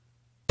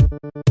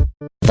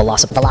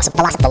Velocipodcast.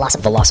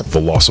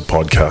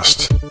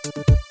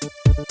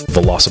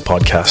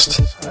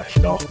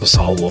 Velocipodcast. No,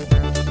 Basalwo.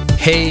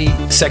 Hey,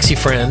 sexy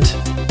friend.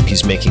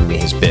 He's making me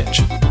his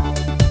bitch.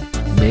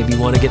 Maybe you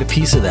want to get a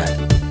piece of that.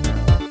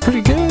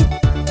 Pretty good.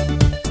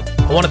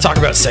 I want to talk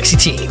about sexy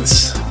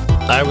teens.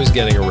 I was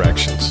getting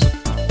erections.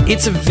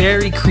 It's a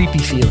very creepy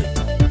feeling.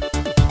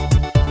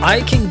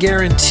 I can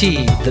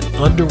guarantee that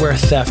underwear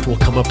theft will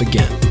come up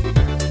again.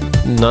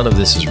 None of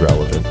this is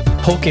relevant.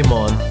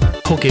 Pokemon,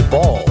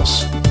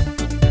 Pokeballs.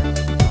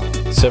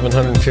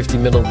 750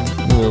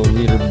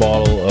 milliliter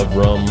bottle of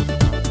rum.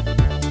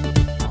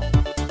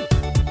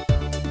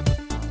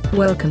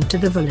 Welcome to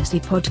the Velocity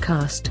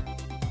Podcast,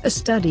 a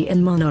study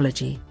in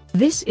monology.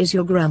 This is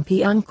your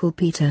grumpy Uncle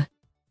Peter.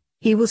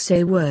 He will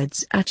say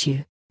words at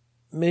you.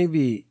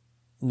 Maybe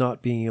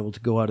not being able to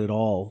go out at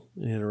all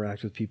and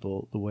interact with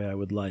people the way I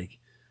would like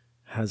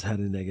has had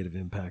a negative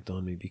impact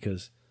on me,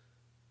 because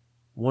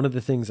one of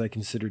the things I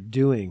considered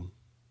doing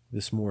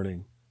this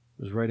morning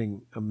was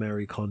writing a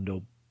Marie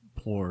Kondo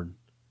porn.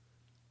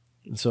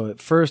 And so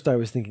at first I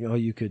was thinking,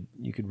 you could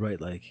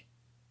write like,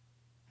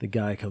 the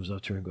guy comes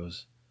up to her and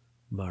goes,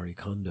 "Marie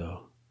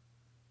Kondo,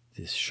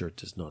 this shirt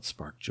does not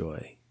spark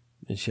joy."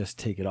 And she has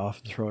to take it off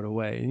and throw it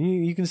away.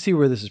 And you can see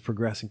where this is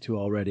progressing to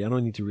already. I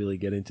don't need to really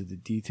get into the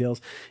details.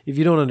 If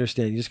you don't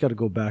understand, you just got to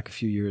go back a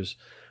few years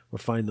or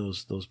find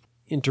those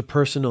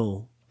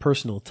interpersonal,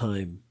 personal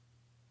time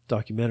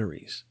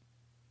documentaries.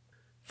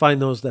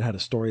 Find those that had a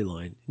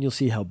storyline, and you'll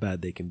see how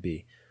bad they can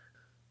be.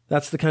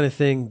 That's the kind of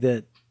thing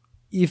that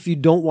if you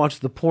don't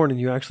watch the porn and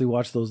you actually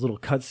watch those little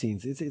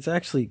cutscenes, it's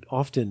actually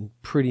often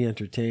pretty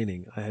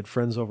entertaining. I had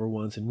friends over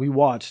once, and we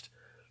watched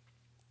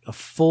a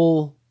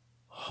full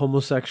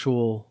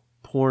homosexual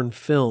porn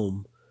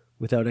film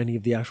without any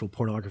of the actual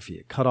pornography.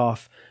 It cut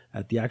off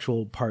at the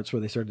actual parts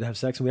where they started to have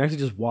sex, and we actually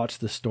just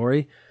watched the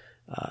story,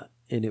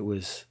 and it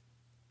was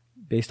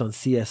based on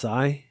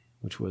CSI,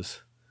 which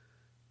was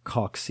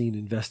Cock Scene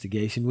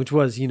Investigation, which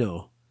was,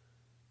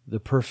 the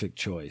perfect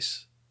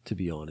choice, to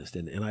be honest.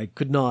 And I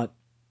could not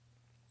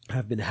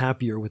have been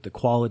happier with the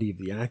quality of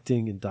the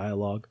acting and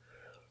dialogue.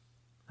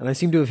 And I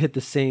seem to have hit the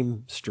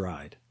same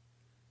stride.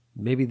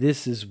 Maybe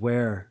this is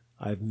where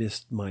I've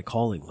missed my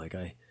calling. Like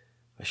I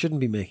shouldn't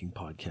be making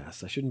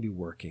podcasts. I shouldn't be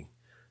working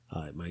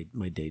at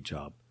my day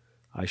job.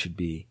 I should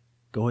be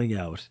going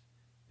out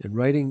and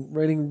writing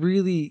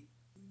really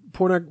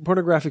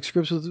pornographic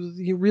scripts with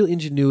real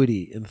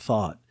ingenuity and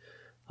thought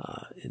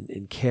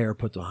and care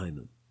put behind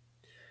them.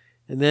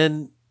 And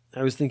then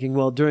I was thinking,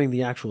 well, during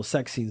the actual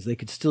sex scenes, they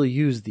could still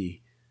use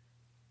the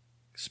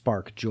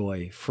spark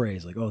joy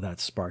phrase, like, "Oh,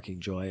 that's sparking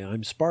joy.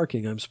 I'm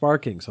sparking,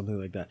 something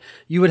like that.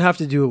 You would have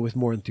to do it with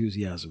more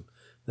enthusiasm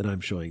than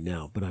I'm showing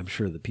now, but I'm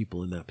sure the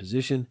people in that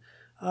position,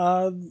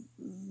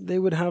 they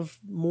would have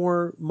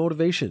more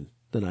motivation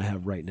than I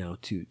have right now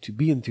to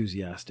be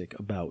enthusiastic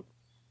about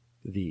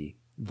the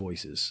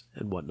voices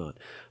and whatnot.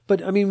 But,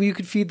 you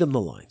could feed them the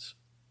lines.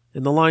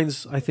 And the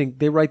lines, I think,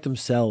 they write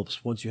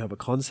themselves once you have a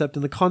concept.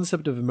 And the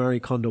concept of a Marie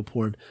Kondo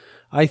porn,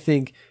 I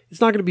think, it's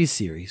not going to be a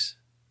series.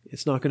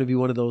 It's not going to be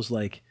one of those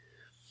like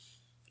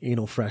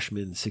Anal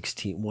Freshman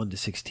 1 to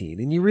 16.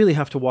 And you really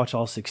have to watch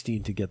all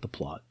 16 to get the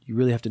plot. You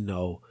really have to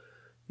know,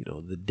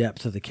 the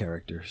depth of the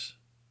characters.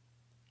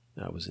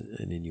 That was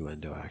an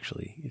innuendo,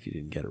 actually, if you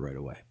didn't get it right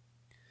away.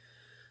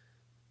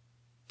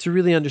 To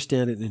really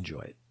understand it and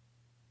enjoy it.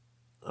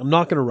 I'm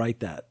not going to write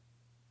that.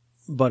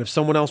 But if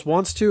someone else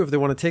wants to, if they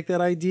want to take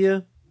that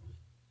idea,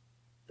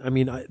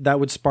 that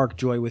would spark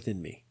joy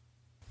within me.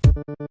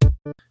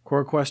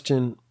 Core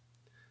question: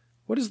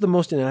 what is the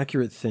most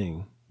inaccurate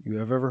thing you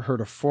have ever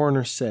heard a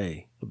foreigner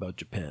say about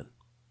Japan?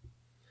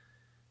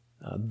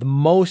 The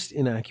most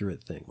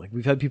inaccurate thing. Like,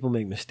 we've had people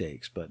make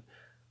mistakes, but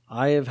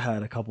I have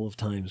had a couple of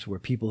times where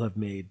people have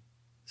made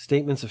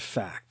statements of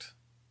fact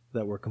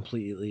that were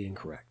completely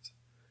incorrect.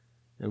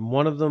 And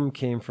one of them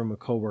came from a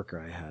coworker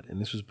I had,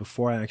 and this was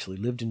before I actually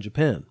lived in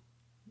Japan.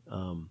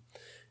 And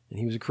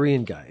he was a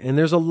Korean guy. And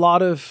there's a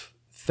lot of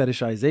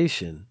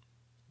fetishization,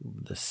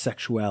 the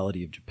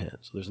sexuality of Japan.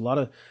 So there's a lot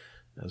of,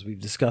 as we've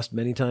discussed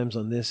many times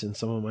on this and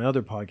some of my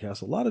other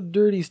podcasts, a lot of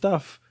dirty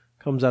stuff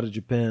comes out of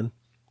Japan,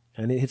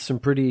 and it hits some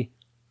pretty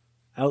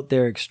out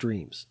there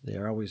extremes. They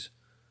are always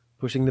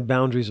pushing the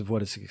boundaries of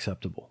what is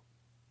acceptable.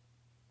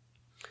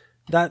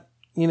 That,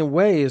 in a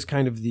way, is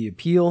kind of the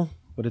appeal,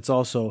 but it's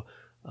also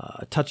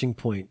a touching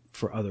point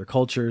for other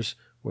cultures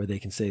where they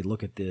can say,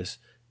 look at this,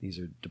 these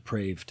are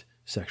depraved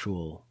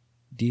sexual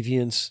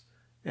deviants,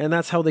 and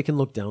that's how they can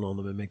look down on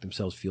them and make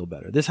themselves feel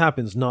better. This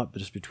happens not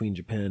just between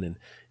Japan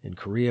and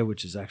Korea,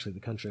 which is actually the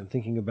country I'm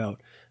thinking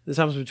about. This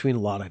happens between a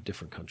lot of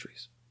different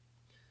countries.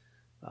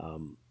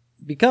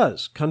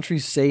 Because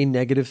countries say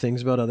negative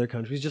things about other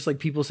countries, just like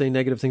people say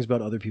negative things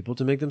about other people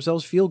to make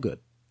themselves feel good.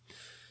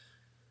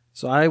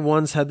 So I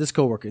once had this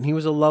coworker, and he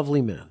was a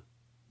lovely man.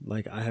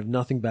 Like, I have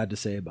nothing bad to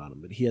say about him,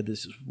 but he had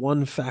this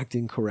one fact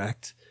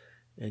incorrect,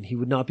 and he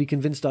would not be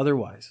convinced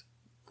otherwise.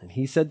 And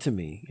he said to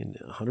me, in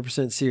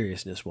 100%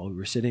 seriousness, while we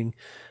were sitting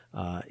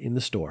in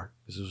the store,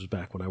 because this was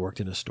back when I worked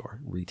in a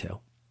store,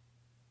 retail,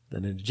 that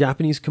in a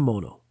Japanese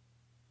kimono,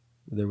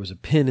 there was a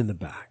pin in the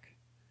back.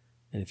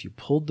 And if you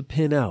pulled the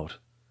pin out,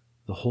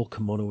 the whole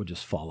kimono would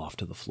just fall off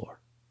to the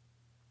floor.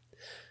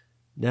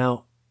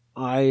 Now,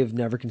 I have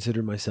never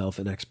considered myself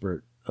an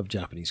expert of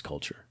Japanese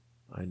culture.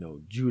 I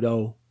know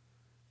judo,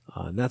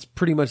 and that's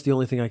pretty much the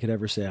only thing I could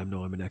ever say I'm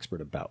an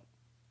expert about.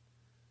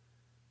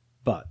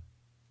 But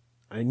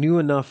I knew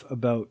enough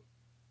about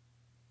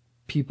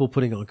people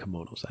putting on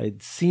kimonos. I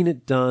had seen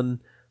it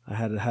done. I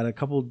had a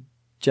couple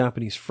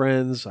Japanese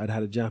friends. I'd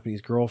had a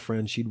Japanese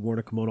girlfriend. She'd worn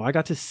a kimono. I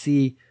got to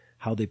see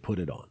how they put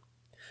it on.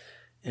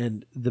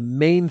 And the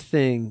main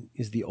thing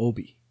is the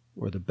obi,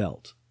 or the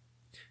belt.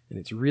 And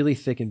it's really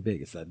thick and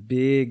big. It's that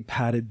big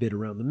padded bit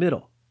around the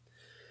middle.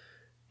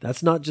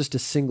 That's not just a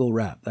single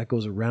wrap. That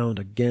goes around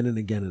again and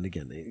again and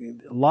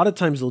again. A lot of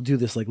times they'll do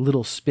this like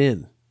little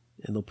spin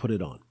and they'll put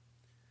it on.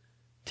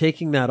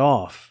 Taking that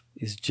off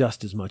is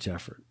just as much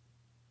effort.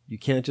 You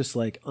can't just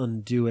like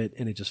undo it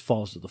and it just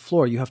falls to the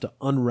floor. You have to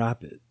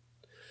unwrap it.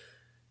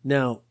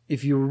 Now,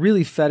 if you're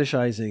really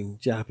fetishizing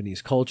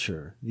Japanese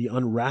culture, the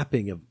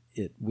unwrapping of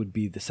it would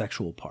be the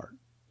sexual part.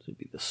 So it'd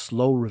be the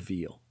slow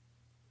reveal.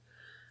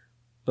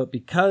 But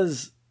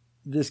because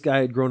this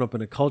guy had grown up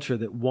in a culture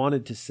that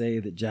wanted to say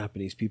that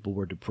Japanese people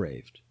were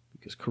depraved,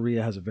 because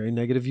Korea has a very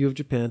negative view of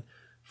Japan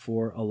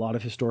for a lot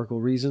of historical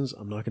reasons.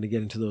 I'm not going to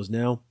get into those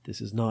now. This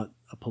is not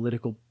a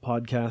political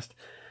podcast.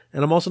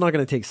 And I'm also not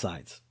going to take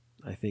sides.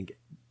 I think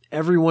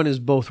everyone is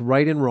both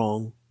right and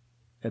wrong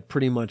at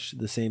pretty much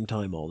the same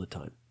time all the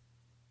time.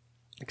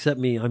 Except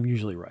me, I'm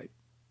usually right.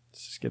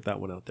 Let's just get that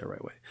one out there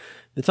right away.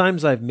 The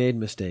times I've made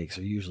mistakes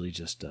are usually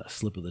just a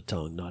slip of the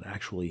tongue, not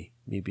actually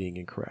me being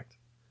incorrect.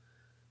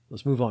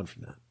 Let's move on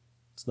from that.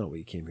 It's not what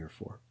you came here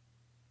for.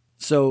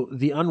 So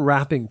the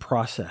unwrapping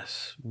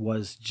process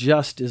was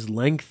just as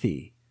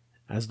lengthy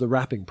as the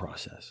wrapping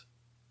process.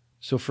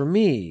 So for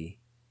me,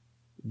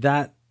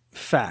 that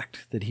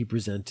fact that he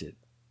presented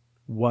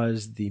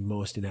was the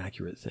most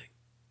inaccurate thing.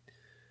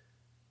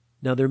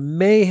 Now, there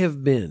may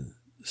have been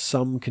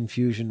some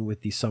confusion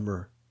with the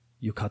summer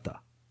yukata.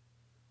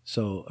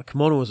 So a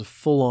kimono is a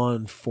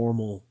full-on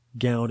formal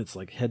gown. It's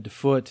like head to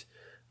foot.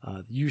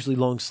 Usually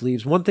long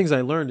sleeves. One thing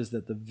I learned is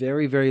that the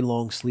very, very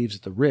long sleeves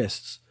at the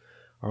wrists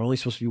are only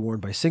supposed to be worn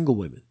by single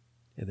women.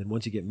 And then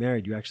once you get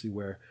married, you actually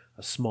wear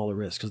a smaller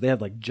wrist because they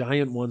have like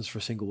giant ones for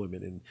single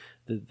women.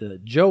 And the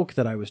joke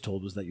that I was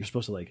told was that you're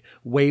supposed to like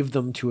wave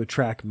them to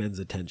attract men's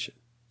attention.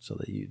 So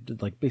that you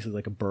did like basically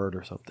like a bird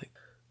or something.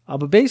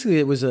 But basically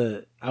it was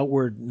a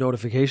outward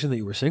notification that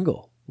you were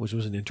single, which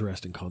was an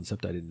interesting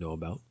concept I didn't know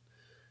about.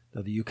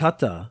 Now the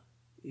yukata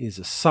is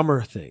a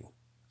summer thing.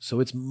 So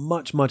it's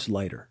much, much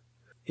lighter.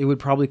 It would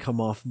probably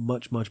come off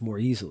much, much more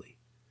easily.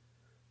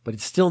 But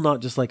it's still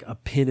not just like a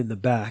pin in the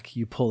back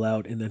you pull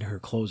out and then her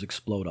clothes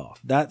explode off.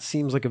 That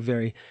seems like a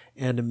very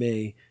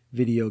anime,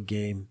 video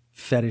game,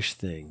 fetish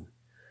thing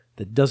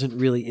that doesn't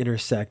really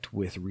intersect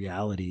with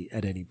reality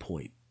at any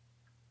point.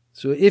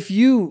 So if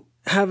you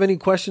have any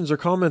questions or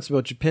comments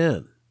about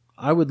Japan,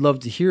 I would love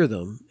to hear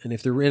them. And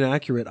if they're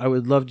inaccurate, I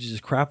would love to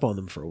just crap on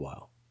them for a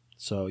while.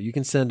 So you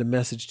can send a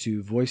message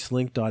to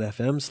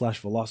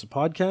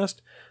voicelink.fm/velocipodcast.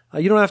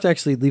 You don't have to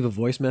actually leave a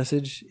voice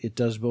message. It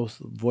does both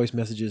voice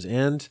messages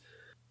and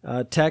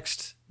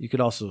text. You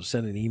could also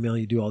send an email.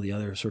 You do all the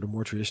other sort of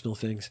more traditional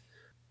things.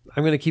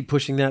 I'm going to keep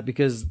pushing that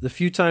because the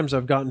few times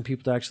I've gotten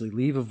people to actually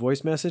leave a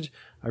voice message,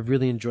 I've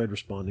really enjoyed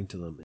responding to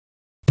them.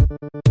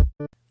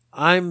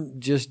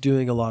 I'm just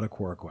doing a lot of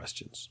Quora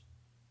questions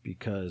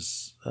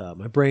because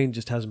my brain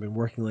just hasn't been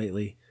working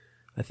lately.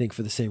 I think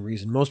for the same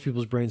reason most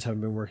people's brains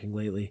haven't been working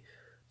lately.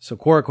 So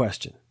Quora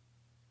question.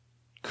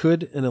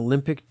 Could an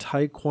Olympic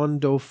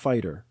Taekwondo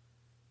fighter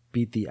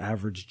beat the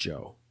average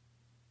Joe?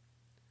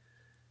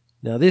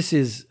 Now, this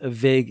is a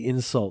vague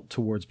insult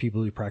towards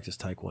people who practice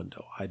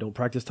Taekwondo. I don't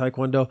practice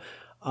Taekwondo.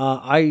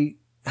 I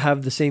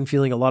have the same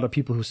feeling a lot of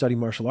people who study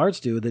martial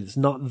arts do, that it's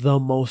not the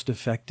most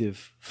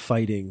effective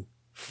fighting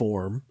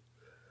form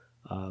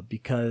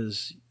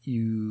because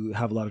you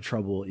have a lot of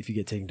trouble if you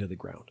get taken to the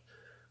ground.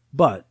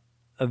 But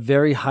a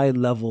very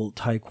high-level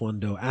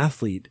Taekwondo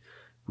athlete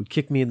would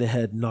kick me in the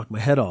head and knock my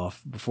head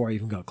off before I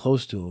even got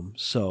close to him,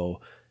 so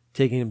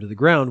taking him to the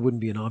ground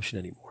wouldn't be an option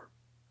anymore.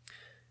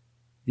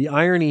 The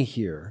irony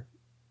here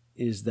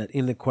is that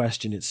in the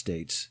question it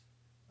states,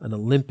 an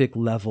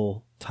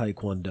Olympic-level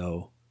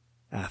Taekwondo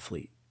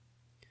athlete,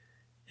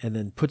 and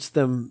then puts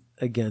them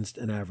against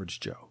an average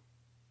Joe.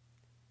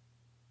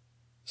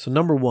 So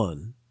number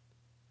one,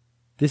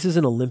 this is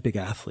an Olympic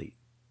athlete.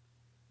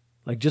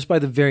 Like just by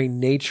the very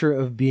nature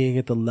of being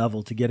at the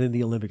level to get in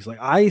the Olympics.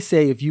 Like I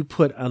say, if you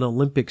put an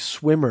Olympic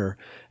swimmer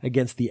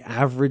against the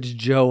average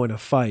Joe in a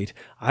fight,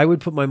 I would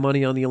put my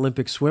money on the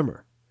Olympic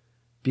swimmer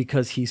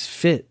because he's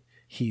fit,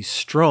 he's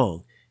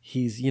strong,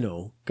 he's,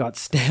 got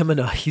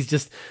stamina.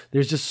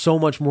 There's just so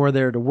much more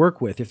there to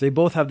work with. If they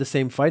both have the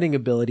same fighting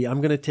ability,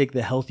 I'm going to take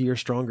the healthier,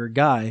 stronger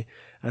guy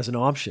as an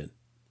option.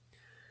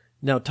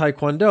 Now,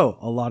 Taekwondo,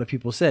 a lot of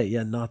people say,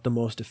 not the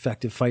most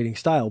effective fighting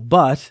style,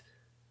 but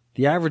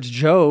the average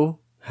Joe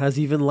has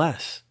even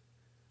less.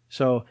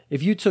 So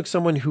if you took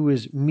someone who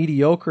is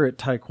mediocre at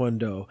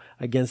Taekwondo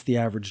against the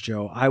average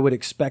Joe, I would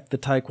expect the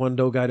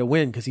Taekwondo guy to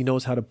win because he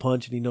knows how to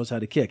punch and he knows how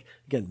to kick.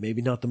 Again,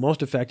 maybe not the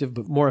most effective,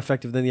 but more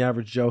effective than the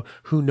average Joe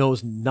who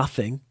knows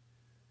nothing.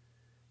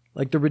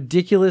 Like, the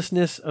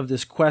ridiculousness of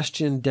this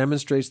question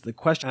demonstrates the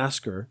question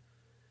asker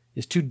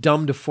is too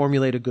dumb to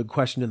formulate a good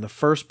question in the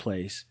first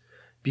place,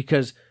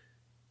 because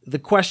the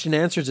question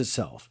answers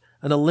itself.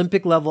 An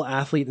Olympic level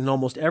athlete in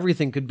almost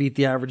everything could beat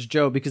the average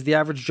Joe because the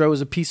average Joe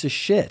is a piece of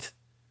shit.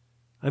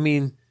 I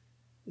mean,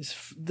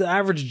 the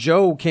average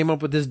Joe came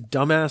up with this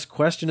dumbass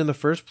question in the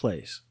first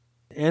place.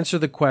 Answer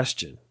the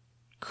question.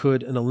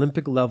 Could an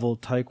Olympic level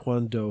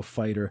Taekwondo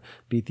fighter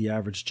beat the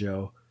average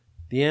Joe?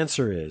 The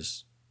answer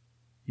is,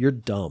 you're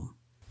dumb.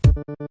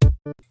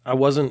 I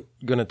wasn't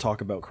going to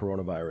talk about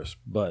coronavirus,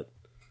 but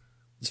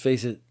let's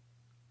face it,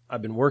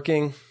 I've been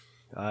working.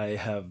 I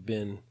have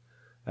been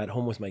at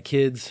home with my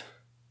kids.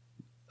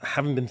 I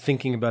haven't been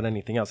thinking about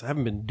anything else. I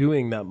haven't been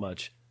doing that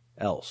much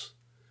else.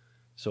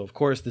 So, of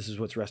course, this is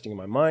what's resting in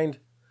my mind.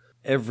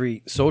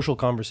 Every social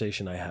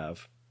conversation I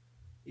have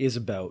is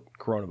about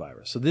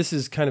coronavirus. So this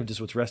is kind of just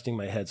what's resting in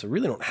my head. So I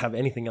really don't have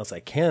anything else I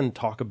can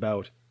talk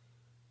about.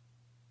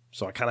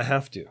 So I kind of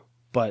have to.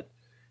 But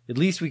at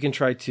least we can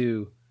try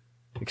to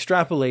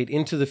extrapolate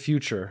into the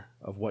future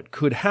of what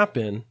could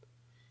happen.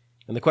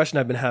 And the question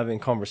I've been having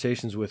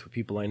conversations with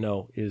people I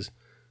know is,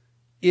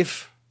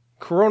 if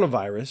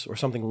coronavirus or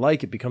something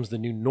like it becomes the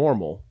new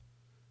normal,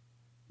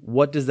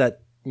 what does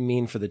that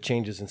mean for the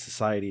changes in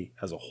society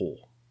as a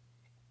whole?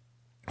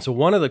 So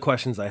one of the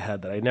questions I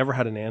had that I never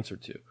had an answer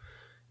to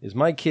is,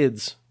 my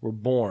kids were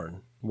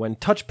born when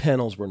touch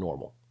panels were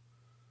normal.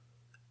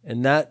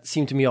 And that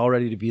seemed to me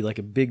already to be like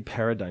a big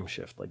paradigm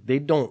shift. Like, they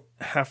don't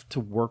have to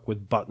work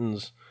with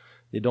buttons.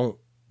 They don't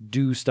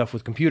do stuff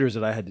with computers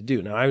that I had to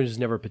do. Now, I was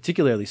never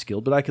particularly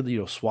skilled, but I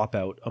could, swap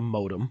out a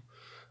modem.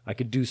 I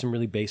could do some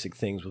really basic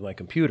things with my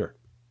computer.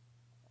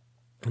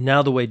 And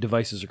now the way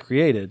devices are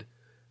created,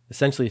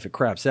 essentially if it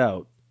craps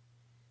out,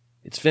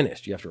 it's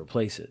finished. You have to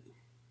replace it.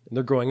 And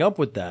they're growing up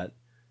with that,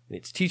 and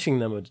it's teaching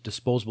them a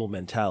disposable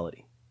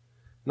mentality.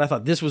 And I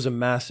thought this was a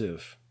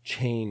massive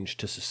change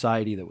to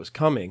society that was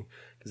coming,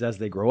 because as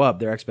they grow up,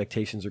 their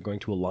expectations are going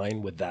to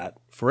align with that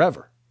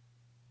forever.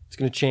 It's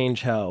going to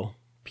change how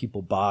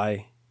people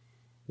buy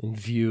and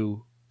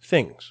view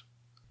things.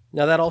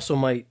 Now, that also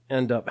might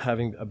end up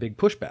having a big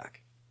pushback.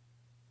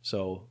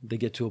 So they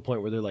get to a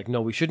point where they're like,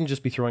 no, we shouldn't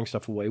just be throwing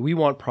stuff away. We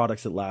want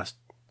products that last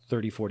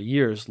 30, 40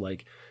 years,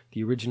 like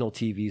the original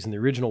TVs and the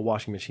original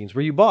washing machines,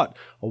 where you bought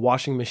a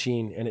washing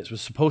machine and it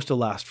was supposed to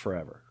last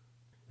forever.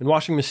 And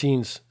washing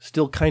machines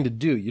still kind of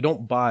do. You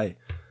don't buy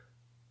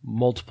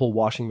multiple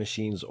washing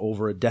machines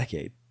over a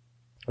decade,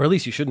 or at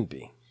least you shouldn't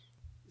be.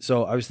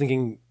 So I was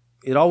thinking,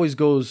 it always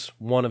goes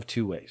one of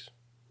two ways.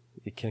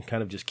 It can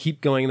kind of just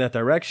keep going in that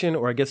direction,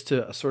 or it gets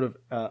to a sort of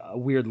a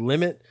weird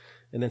limit,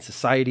 and then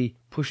society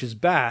pushes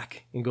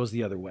back and goes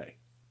the other way.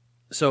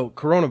 So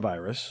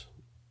coronavirus,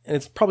 and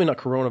it's probably not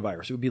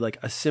coronavirus, it would be like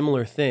a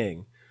similar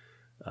thing.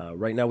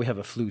 Right now we have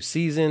a flu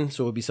season,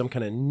 so it would be some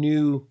kind of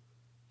new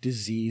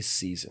disease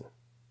season.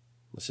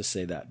 Let's just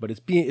say that. But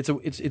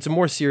it's a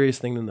more serious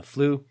thing than the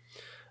flu,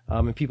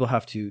 and people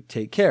have to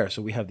take care.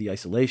 So we have the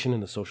isolation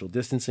and the social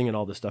distancing and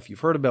all this stuff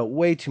you've heard about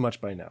way too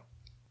much by now.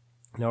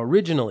 Now,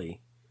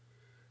 originally,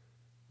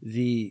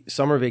 the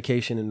summer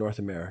vacation in North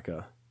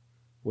America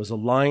was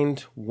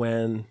aligned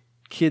when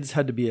kids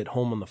had to be at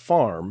home on the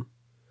farm,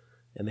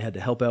 and they had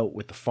to help out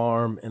with the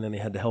farm, and then they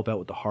had to help out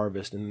with the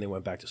harvest, and then they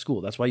went back to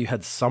school. That's why you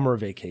had summer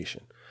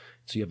vacation.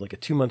 So you have like a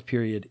 2-month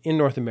period in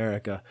North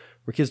America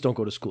where kids don't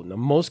go to school. Now,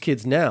 most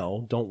kids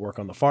now don't work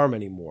on the farm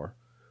anymore,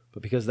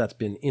 but because that's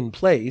been in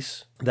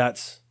place,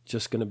 that's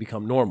just going to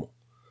become normal.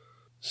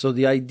 So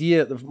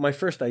my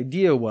first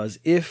idea was,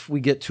 if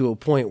we get to a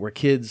point where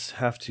kids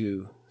have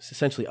to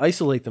essentially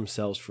isolate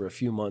themselves for a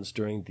few months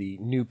during the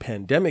new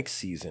pandemic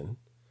season,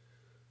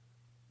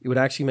 it would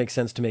actually make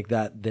sense to make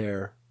that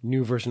their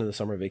new version of the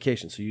summer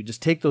vacation. So you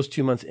just take those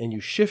 2 months and you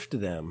shift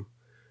them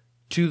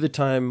to the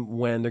time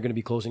when they're going to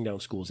be closing down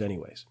schools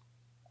anyways.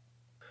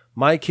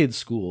 My kids'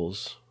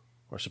 schools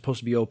are supposed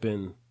to be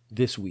open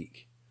this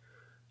week,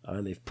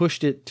 and they've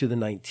pushed it to the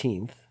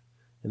 19th.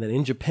 And then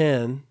in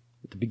Japan,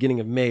 at the beginning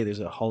of May, there's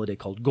a holiday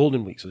called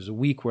Golden Week. So there's a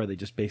week where they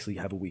just basically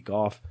have a week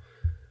off.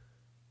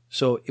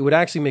 So it would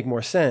actually make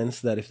more sense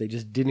that if they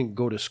just didn't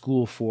go to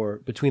school for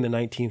between the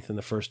 19th and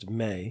the 1st of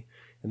May,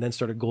 and then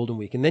start a Golden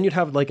Week, and then you'd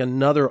have like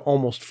another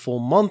almost full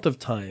month of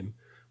time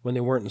when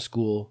they weren't in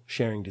school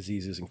sharing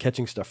diseases and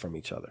catching stuff from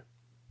each other.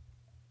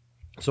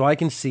 So I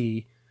can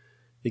see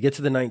they get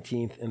to the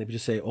 19th and they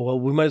just say, oh, well,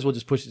 we might as well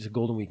just push it to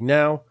Golden Week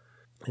now.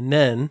 And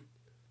then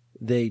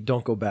they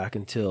don't go back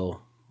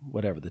until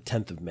whatever, the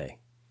 10th of May.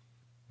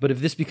 But if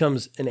this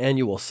becomes an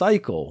annual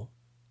cycle,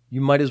 you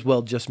might as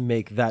well just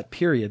make that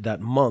period, that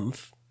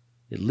month,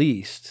 at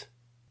least,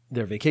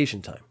 their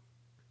vacation time.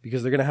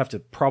 Because they're going to have to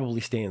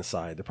probably stay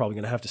inside. They're probably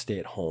going to have to stay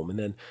at home. And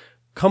then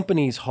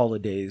companies'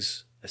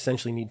 holidays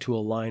essentially need to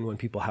align when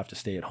people have to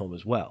stay at home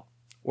as well.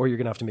 Or you're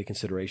going to have to make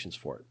considerations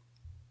for it.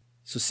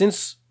 So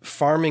since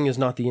farming is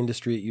not the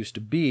industry it used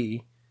to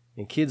be,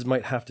 and kids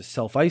might have to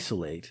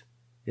self-isolate,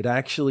 it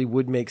actually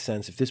would make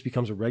sense if this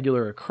becomes a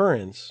regular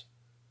occurrence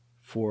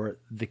for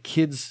the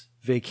kids'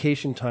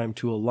 vacation time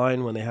to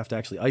align when they have to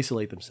actually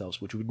isolate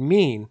themselves, which would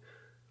mean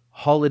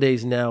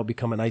holidays now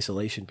become an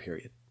isolation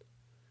period.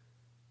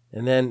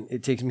 And then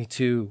it takes me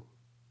to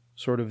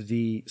sort of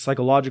the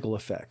psychological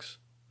effects,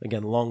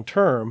 again, long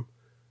term,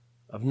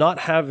 of not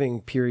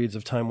having periods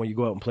of time where you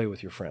go out and play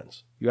with your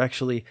friends. You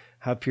actually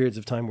have periods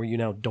of time where you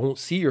now don't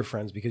see your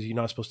friends because you're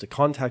not supposed to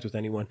contact with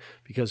anyone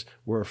because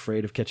we're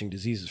afraid of catching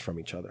diseases from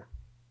each other.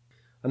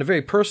 On a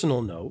very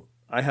personal note,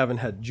 I haven't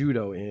had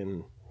judo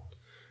in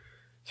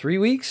 3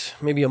 weeks,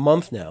 maybe a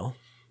month now,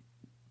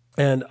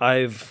 and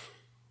I've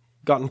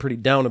gotten pretty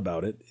down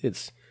about it.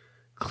 It's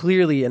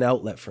clearly an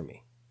outlet for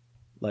me,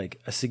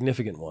 like a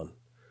significant one,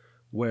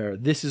 where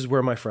this is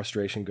where my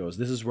frustration goes.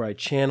 This is where I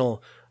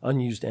channel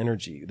unused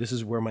energy. This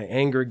is where my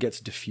anger gets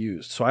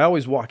diffused. So I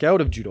always walk out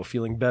of judo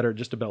feeling better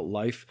just about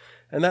life,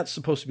 and that's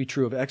supposed to be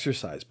true of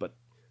exercise, but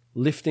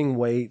lifting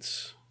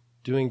weights,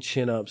 doing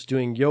chin-ups,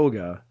 doing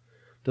yoga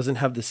doesn't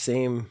have the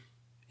same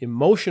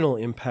emotional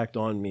impact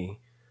on me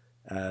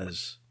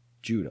as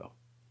judo.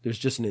 There's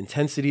just an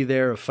intensity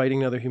there of fighting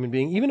another human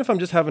being. Even if I'm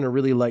just having a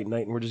really light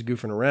night and we're just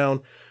goofing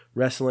around,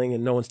 wrestling,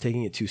 and no one's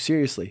taking it too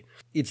seriously.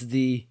 It's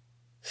the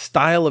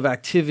style of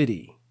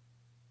activity,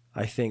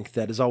 I think,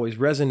 that has always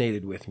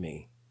resonated with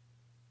me,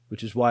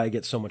 which is why I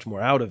get so much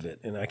more out of it.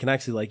 And I can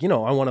actually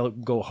I want to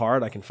go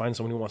hard. I can find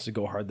someone who wants to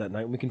go hard that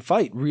night. And we can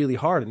fight really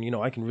hard. And,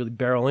 I can really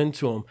barrel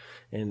into him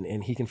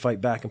and he can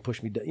fight back and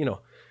push me down.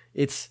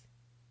 It's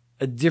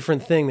a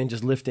different thing than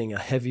just lifting a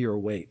heavier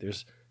weight.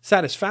 There's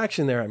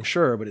satisfaction there, I'm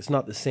sure, but it's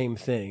not the same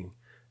thing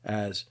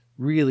as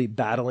really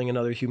battling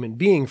another human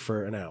being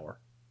for an hour.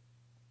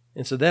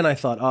 And so then I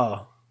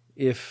thought,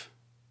 if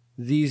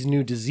these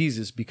new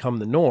diseases become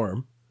the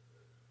norm,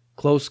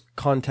 close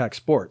contact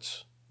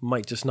sports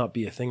might just not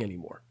be a thing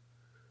anymore.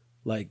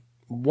 Like,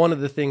 one of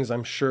the things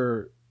I'm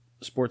sure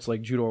sports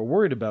like judo are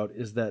worried about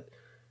is that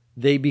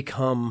they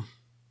become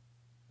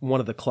one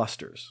of the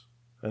clusters,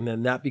 and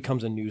then that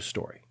becomes a news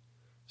story.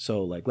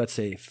 So, let's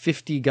say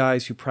 50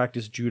 guys who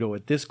practice judo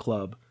at this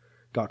club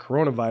got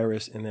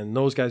coronavirus, and then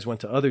those guys went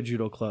to other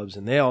judo clubs,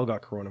 and they all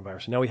got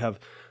coronavirus. And now we have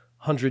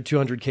 100,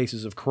 200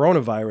 cases of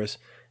coronavirus,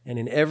 and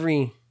in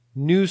every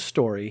news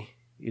story,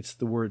 it's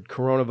the word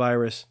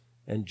coronavirus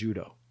and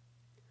judo.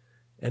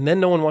 And then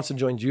no one wants to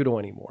join judo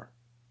anymore.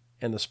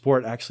 And the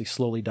sport actually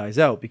slowly dies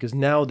out because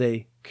now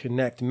they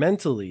connect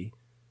mentally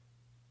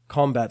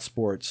combat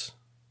sports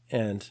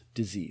and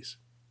disease.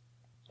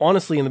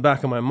 Honestly, in the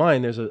back of my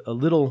mind, there's a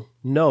little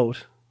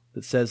note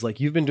that says,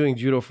 you've been doing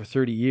judo for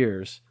 30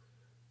 years.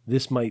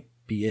 This might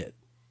be it.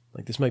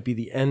 This might be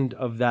the end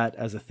of that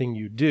as a thing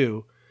you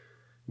do.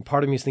 And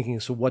part of me is thinking,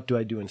 so what do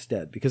I do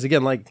instead? Because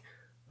again, like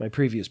my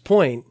previous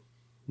point,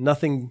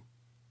 nothing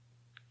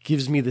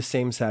gives me the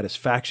same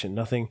satisfaction.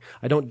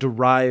 I don't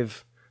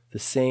derive the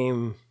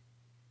same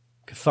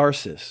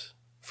catharsis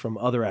from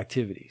other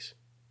activities.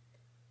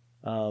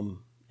 And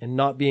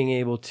not being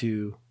able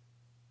to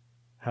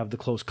have the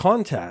close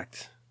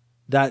contact,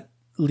 that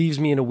leaves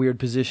me in a weird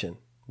position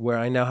where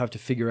I now have to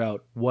figure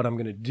out what I'm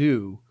going to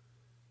do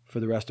for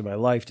the rest of my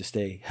life to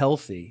stay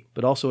healthy.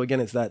 But also, again,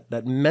 it's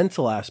that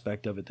mental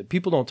aspect of it that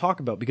people don't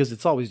talk about because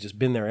it's always just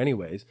been there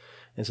anyways.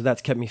 And so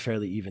that's kept me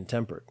fairly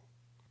even-tempered.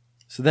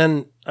 So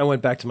then I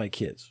went back to my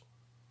kids.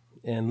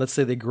 And let's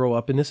say they grow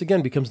up, and this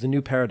again becomes the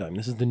new paradigm.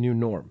 This is the new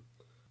norm.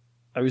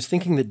 I was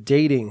thinking that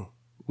dating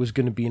was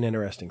going to be an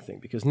interesting thing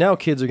because now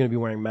kids are going to be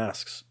wearing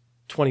masks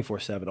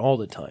 24/7 all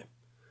the time.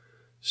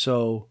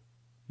 So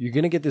you're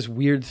going to get this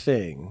weird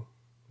thing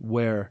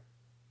where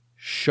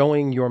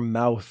showing your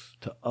mouth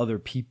to other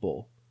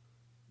people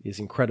is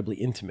incredibly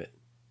intimate.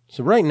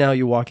 So right now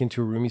you walk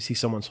into a room, you see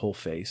someone's whole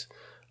face.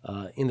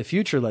 In the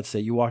future, let's say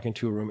you walk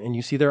into a room and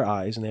you see their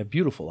eyes, and they have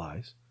beautiful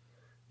eyes.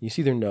 You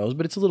see their nose,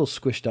 but it's a little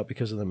squished up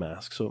because of the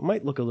mask. So it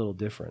might look a little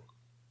different.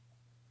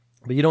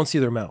 But you don't see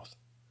their mouth.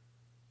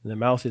 And the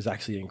mouth is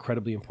actually an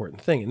incredibly important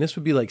thing. And this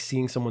would be like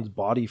seeing someone's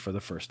body for the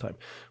first time.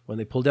 When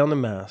they pull down the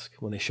mask,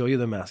 when they show you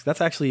the mask,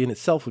 that's actually in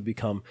itself would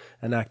become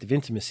an act of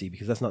intimacy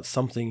because that's not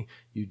something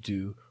you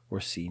do or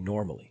see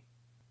normally.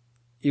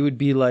 It would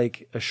be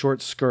like a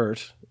short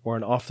skirt or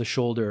an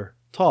off-the-shoulder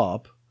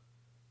top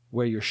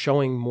where you're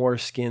showing more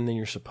skin than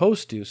you're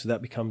supposed to, so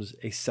that becomes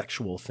a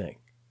sexual thing.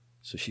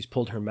 So she's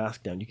pulled her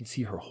mask down. You can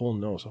see her whole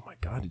nose. Oh my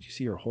God, did you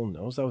see her whole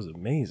nose? That was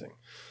amazing.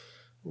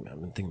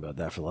 I've been thinking about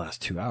that for the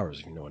last 2 hours,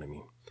 if you know what I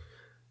mean.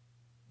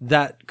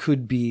 That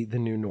could be the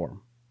new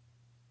norm.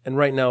 And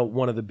right now,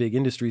 one of the big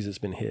industries that's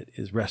been hit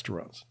is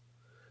restaurants.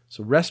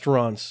 So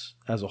restaurants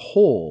as a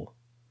whole,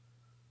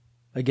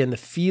 again, the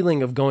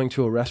feeling of going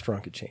to a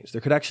restaurant could change. There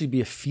could actually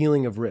be a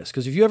feeling of risk.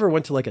 Because if you ever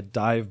went to like a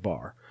dive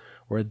bar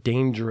or a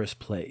dangerous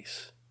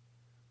place,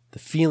 the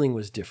feeling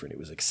was different. It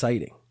was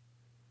exciting.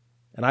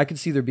 And I could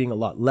see there being a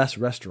lot less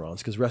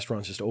restaurants because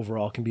restaurants just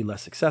overall can be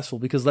less successful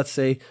because let's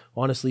say,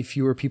 honestly,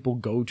 fewer people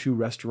go to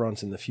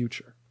restaurants in the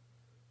future.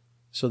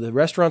 So the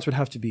restaurants would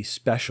have to be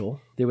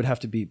special. They would have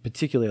to be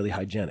particularly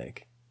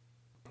hygienic.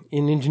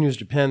 In Ninja News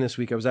Japan this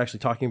week, I was actually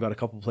talking about a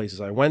couple of places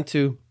I went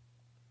to.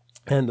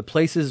 And the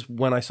places,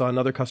 when I saw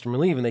another customer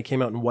leave and they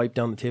came out and wiped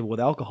down the table with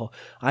alcohol,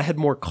 I had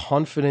more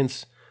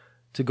confidence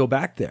to go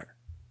back there.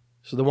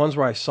 So the ones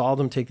where I saw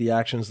them take the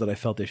actions that I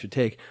felt they should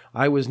take,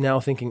 I was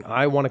now thinking,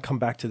 I want to come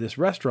back to this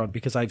restaurant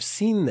because I've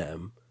seen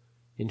them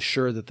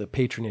ensure that the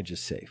patronage is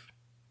safe.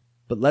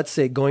 But let's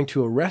say going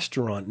to a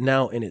restaurant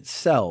now in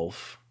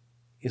itself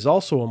is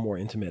also a more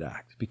intimate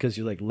act, because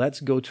you're like,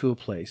 let's go to a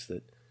place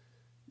that,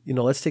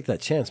 let's take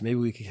that chance. Maybe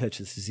we could catch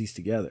this disease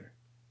together.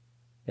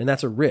 And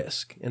that's a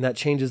risk. And that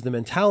changes the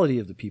mentality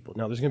of the people.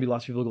 Now, there's going to be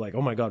lots of people who go like,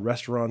 oh my God,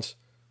 restaurants,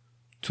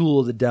 tool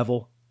of the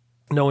devil.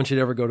 No one should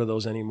ever go to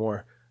those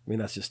anymore. I mean,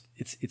 that's just,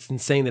 it's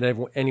insane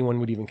that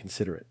anyone would even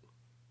consider it.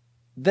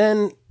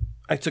 Then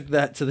I took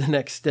that to the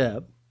next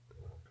step,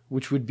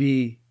 which would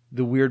be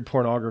the weird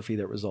pornography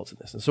that results in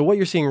this. And so what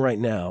you're seeing right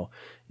now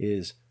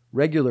is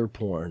regular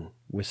porn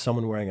with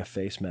someone wearing a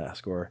face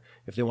mask, or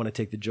if they want to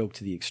take the joke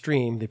to the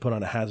extreme, they put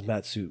on a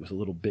hazmat suit with a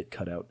little bit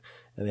cut out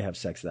and they have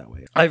sex that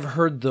way. I've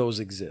heard those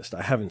exist.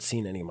 I haven't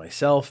seen any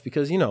myself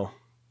because, I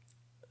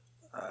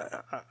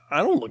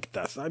don't look at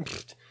that. I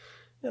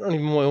don't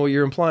even know what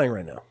you're implying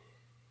right now.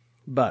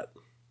 But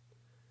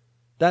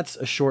that's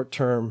a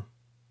short-term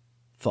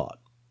thought.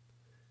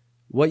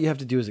 What you have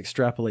to do is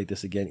extrapolate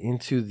this again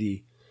into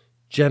the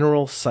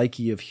general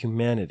psyche of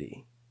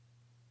humanity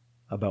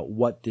about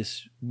what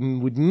this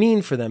would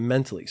mean for them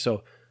mentally.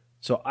 So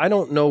I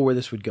don't know where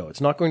this would go.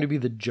 It's not going to be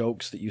the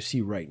jokes that you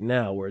see right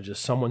now where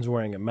just someone's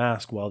wearing a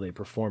mask while they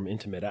perform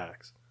intimate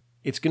acts.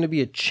 It's going to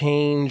be a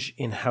change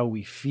in how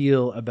we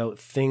feel about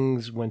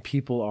things when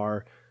people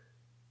are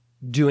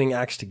doing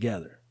acts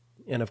together.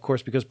 And of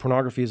course, because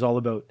pornography is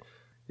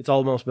it's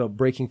almost about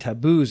breaking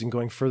taboos and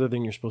going further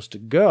than you're supposed to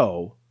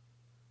go,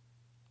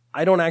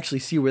 I don't actually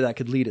see where that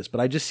could lead us,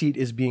 but I just see it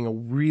as being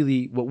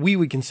what we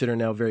would consider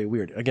now very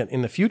weird. Again,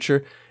 in the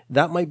future,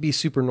 that might be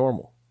super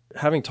normal.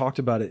 Having talked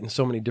about it in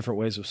so many different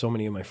ways with so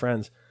many of my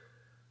friends,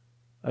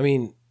 I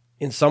mean,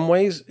 in some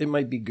ways, it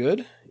might be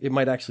good. It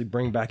might actually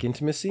bring back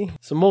intimacy.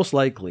 So most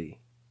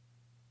likely,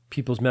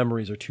 people's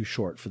memories are too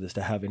short for this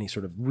to have any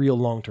sort of real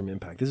long-term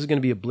impact. This is going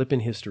to be a blip in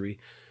history.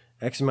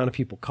 X amount of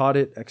people caught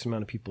it. X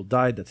amount of people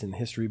died. That's in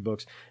history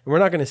books. And we're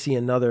not going to see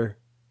another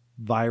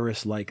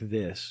virus like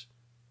this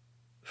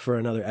for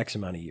another X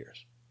amount of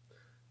years.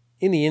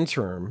 In the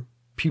interim,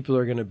 people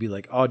are going to be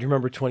like, oh, do you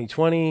remember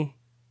 2020?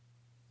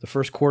 The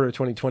first quarter of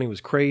 2020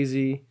 was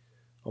crazy.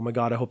 Oh my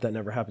God, I hope that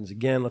never happens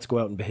again. Let's go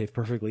out and behave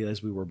perfectly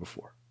as we were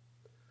before.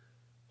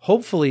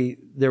 Hopefully,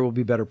 there will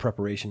be better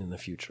preparation in the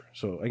future.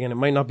 So again, it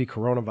might not be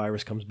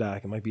coronavirus comes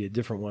back. It might be a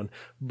different one.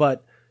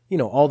 But,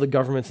 all the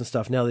governments and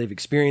stuff, now they've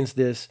experienced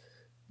this,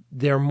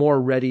 they're more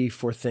ready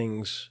for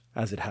things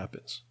as it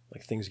happens.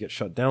 Like things get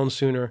shut down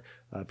sooner.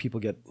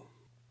 People get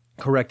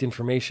correct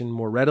information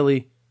more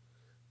readily.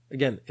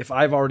 Again, if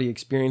I've already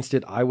experienced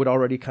it, I would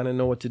already kind of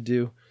know what to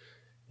do.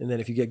 And then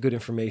if you get good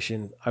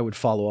information, I would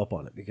follow up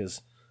on it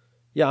because,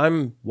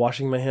 I'm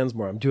washing my hands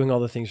more. I'm doing all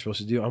the things you're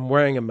supposed to do. I'm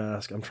wearing a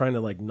mask. I'm trying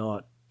to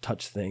not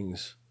touch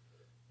things,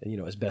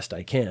 as best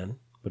I can.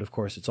 But of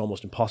course, it's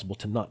almost impossible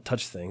to not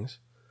touch things.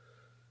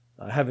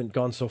 I haven't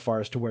gone so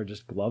far as to wear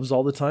just gloves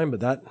all the time,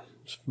 but that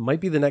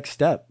might be the next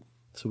step.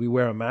 So we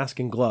wear a mask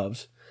and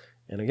gloves.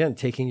 And again,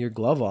 taking your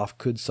glove off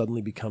could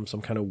suddenly become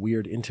some kind of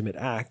weird, intimate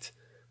act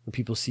when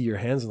people see your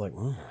hands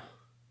and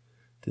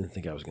didn't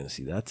think I was going to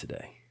see that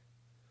today.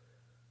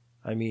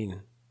 I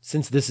mean,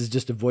 since this is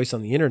just a voice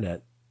on the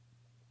internet,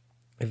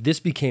 if this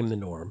became the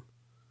norm,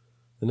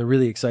 then the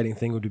really exciting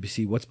thing would be to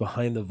see what's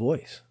behind the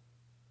voice.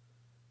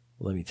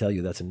 Well, let me tell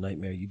you, that's a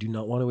nightmare you do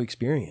not want to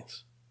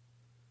experience.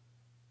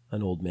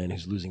 An old man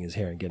who's losing his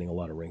hair and getting a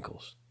lot of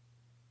wrinkles.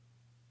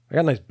 I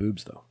got nice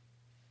boobs, though.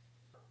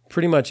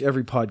 Pretty much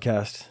every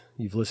podcast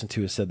you've listened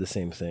to has said the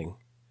same thing.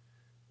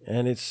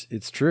 And it's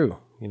true.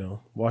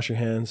 Wash your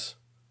hands,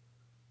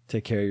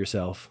 take care of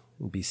yourself,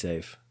 and be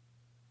safe.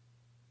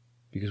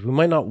 Because we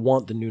might not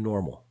want the new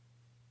normal.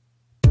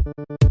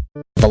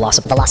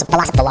 Velocip Podcast.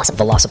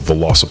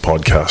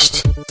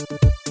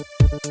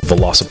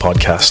 Velocip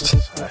Podcast.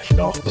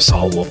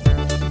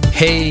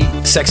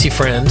 Hey, sexy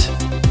friend.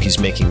 He's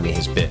making me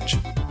his bitch.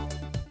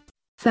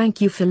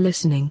 Thank you for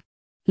listening.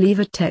 Leave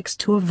a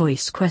text or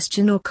voice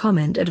question or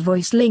comment at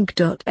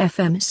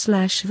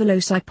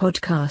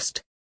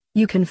voicelink.fm/velocipodcast.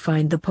 You can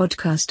find the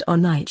podcast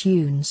on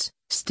iTunes,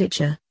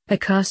 Stitcher,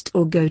 Acast,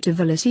 or go to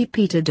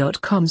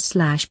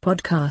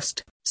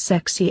velocipedar.com/podcast.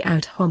 Sexy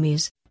out,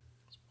 homies.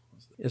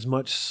 As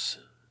much,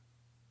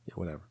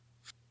 whatever.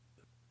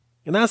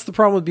 And that's the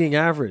problem with being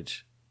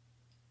average.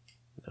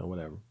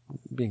 Whatever.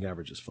 Being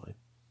average is fine.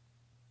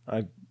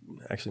 I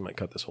actually might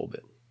cut this whole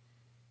bit.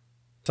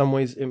 Some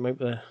ways it might.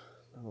 I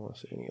don't want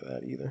to say any of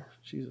that either.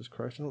 Jesus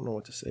Christ, I don't know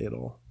what to say at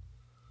all.